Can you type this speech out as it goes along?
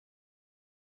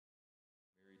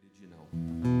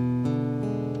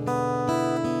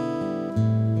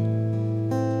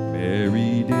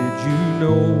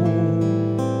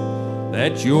know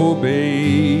that your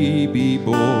baby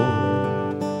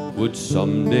boy would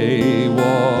someday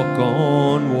walk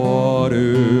on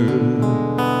water?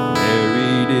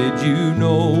 Mary, did you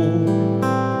know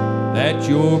that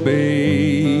your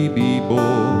baby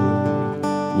boy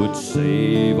would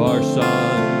save our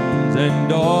sons and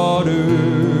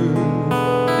daughters?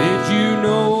 Did you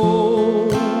know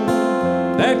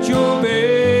that your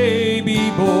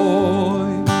baby boy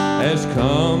has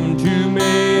come to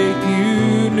make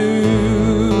you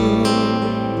new?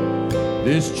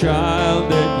 This child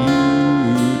that you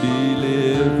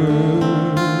deliver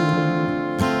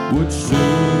would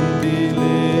soon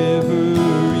deliver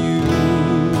you.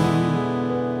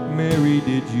 Mary,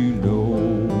 did you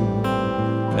know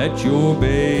that your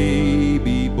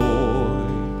baby boy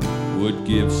would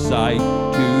give sight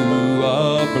to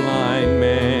a blind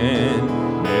man?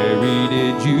 Mary,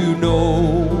 did you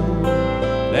know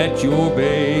that your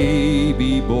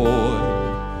baby boy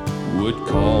would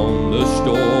calm the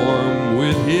storm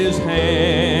with his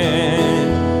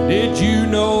hand? Did you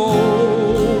know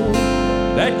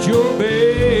that your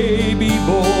baby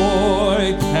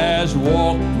boy has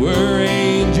walked where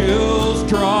angels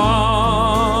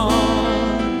trod?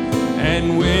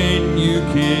 And when you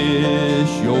kiss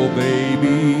your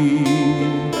baby,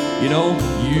 you know,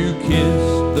 you kiss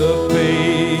the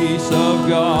face of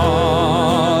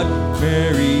God.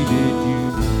 Mary, did you?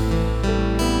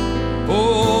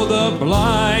 Oh, the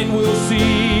blind will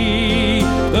see,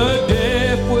 the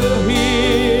deaf will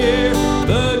hear,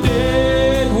 the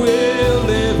dead will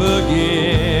live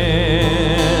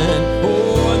again.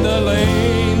 Oh, and the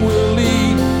lame will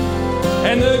leap,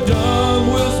 and the dumb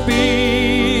will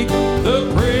speak the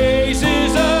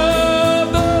praises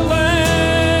of the Lamb.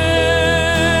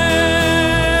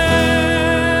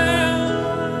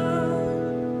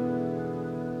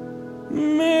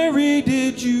 Mary,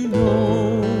 did you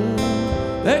know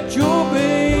that your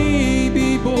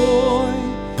baby boy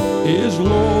is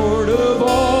Lord of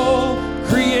all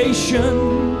creation?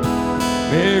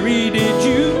 Mary, did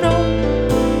you know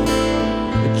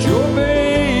that your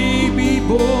baby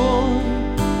boy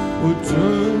would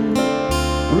turn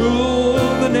rule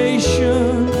the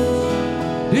nations?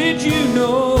 Did you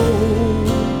know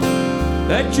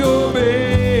that your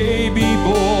baby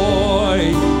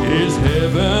boy is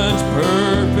heaven's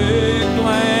perfect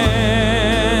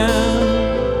Lamb?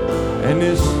 And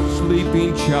this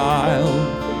sleeping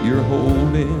child you're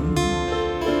holding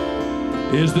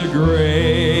is the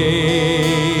great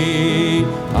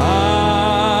I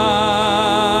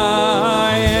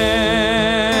am.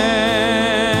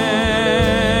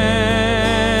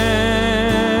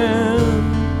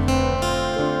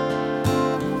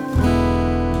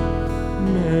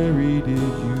 Mary, did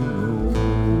you